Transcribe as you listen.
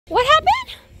What happened?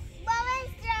 Baba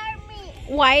star me.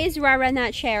 Why is Rara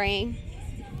not sharing?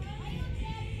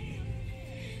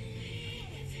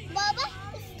 Baba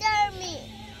star me.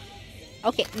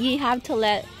 Okay, you have to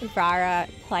let Rara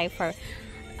play for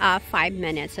 5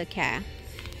 minutes, okay?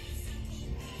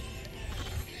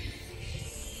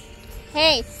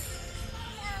 Hey,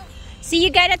 so you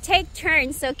gotta take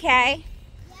turns, okay?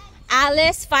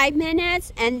 Alice 5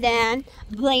 minutes, and then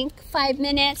Blink 5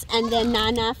 minutes, and then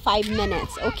Nana 5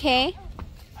 minutes, okay?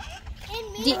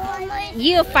 And Do- me on my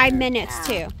You 5 minutes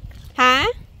too,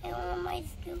 huh? I want my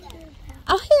scooter.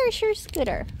 Oh, here's your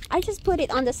scooter. I just put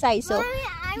it on the side, so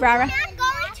I'm Rara. not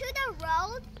going to the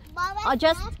road. Baba Oh,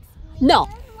 just next. no,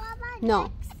 Baba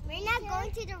no, next. We're not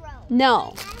going to the road.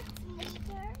 no.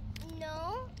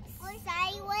 No.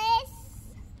 Sideways.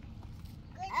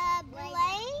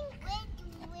 Blank.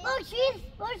 Oh, she's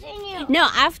pushing you. No,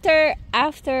 after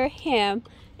him,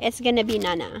 it's gonna be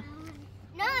Nana.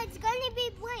 No, it's going to be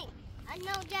Blank.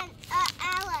 No, then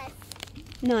Alice.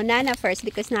 No, Nana first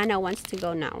because Nana wants to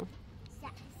go now.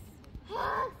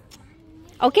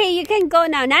 Okay, you can go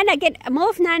now. Nana,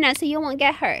 move Nana so you won't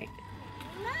get hurt.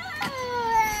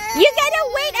 You gotta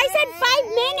wait. I said 5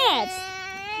 minutes.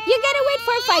 You gotta wait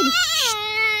for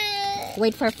 5.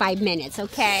 Wait for 5 minutes,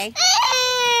 okay?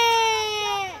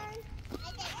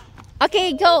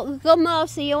 Okay, go move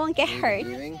so you won't get hurt.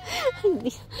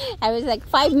 I was like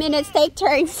 5 minutes. Take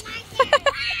turns.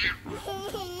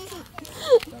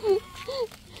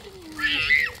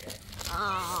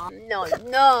 Oh, no.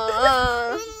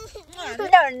 No.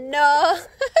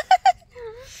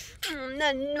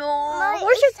 No.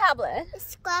 Where's your tablet?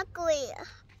 Squaggly.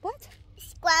 What?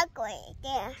 Squaggly.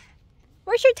 There.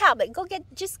 Where's your tablet?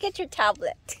 Just get your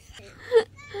tablet.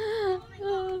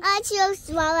 I chose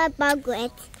swallow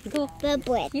buglet. Go.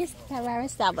 Buglet. Use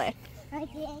Rara's tablet.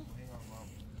 Okay.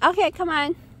 Okay, come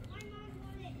on.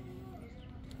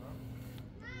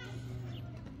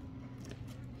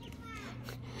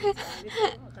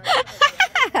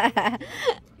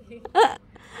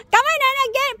 Come on, Nana,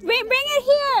 bring it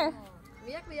here.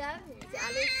 Biyak mo yan, si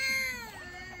Alice.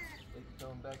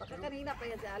 Baka kanina pa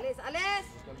yan si Alice. Alice!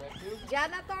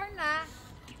 Janitor na.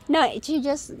 No, she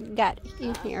just got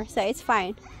in here, so it's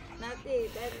fine. Nati,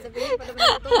 dahil sabihin pa naman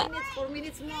niya, 2 minutes, 4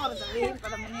 minutes more. Sabihin pa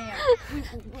naman niya.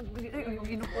 Yung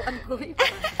ginukuhan ko.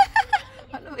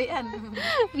 Ano ba yan?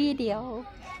 Video.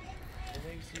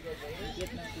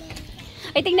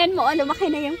 Ay, tingnan mo, lumaki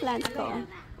na yung plants ko.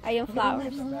 Ay, yung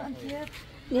flowers.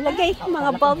 Nilagay yung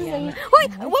mga bulbs na yun. Hoy,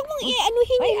 huwag mong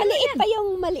i-anuhin yung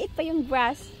maliit pa yung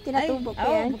grass. Tinatubo ko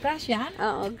yan. Oh, grass yan?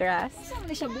 Oo, grass. Saan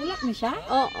na siya? Bulak na siya?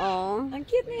 Oo. Ang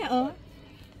cute niya, oh.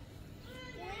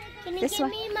 Can you This give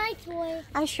one. me my toy?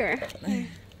 Ah, sure.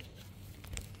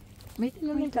 May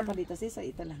tinulong ka pa dito, sis, sa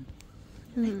ita lang.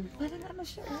 Parang ano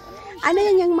siya, Ano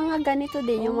yan yung mga ganito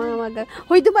din, yung mga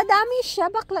Hoy, dumadami siya,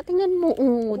 bakla. Tingnan mo.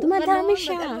 Oo, dumadami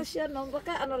siya. Ano siya, no?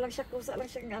 Baka ano lang siya, kusa lang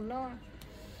siya, ano.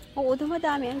 Oo,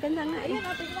 dumadami. Ang ganda nga eh. Ayan,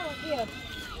 natin mo, cute.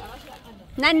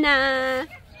 Nana!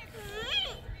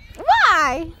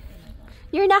 Why?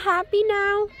 You're not happy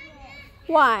now?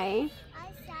 Why? I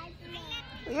said no.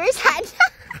 You're sad.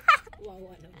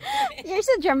 You're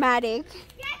so dramatic.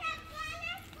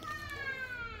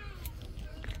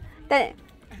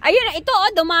 Ayun na, ito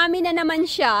oh, dumami na naman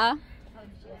siya.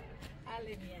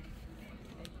 Alin yan.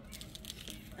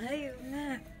 Ayun na.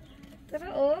 Tara,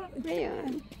 oh.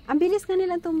 Ayun. Ang bilis nga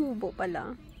nilang tumubo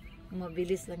pala.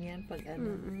 Mabilis lang yan pag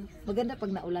ano. Maganda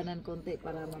pag naulanan konti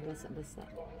para mabasa-basa.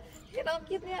 Yan, ang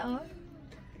cute niya, oh.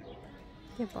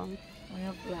 Diba?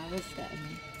 Mga flowers ka, ano.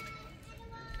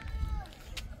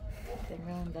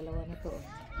 Tingnan ang dalawa na to.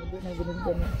 Hindi na binunod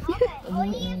ko na. Umuwi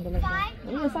na yung dalawa.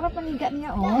 Ay, sarap ang higa niya,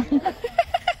 oh.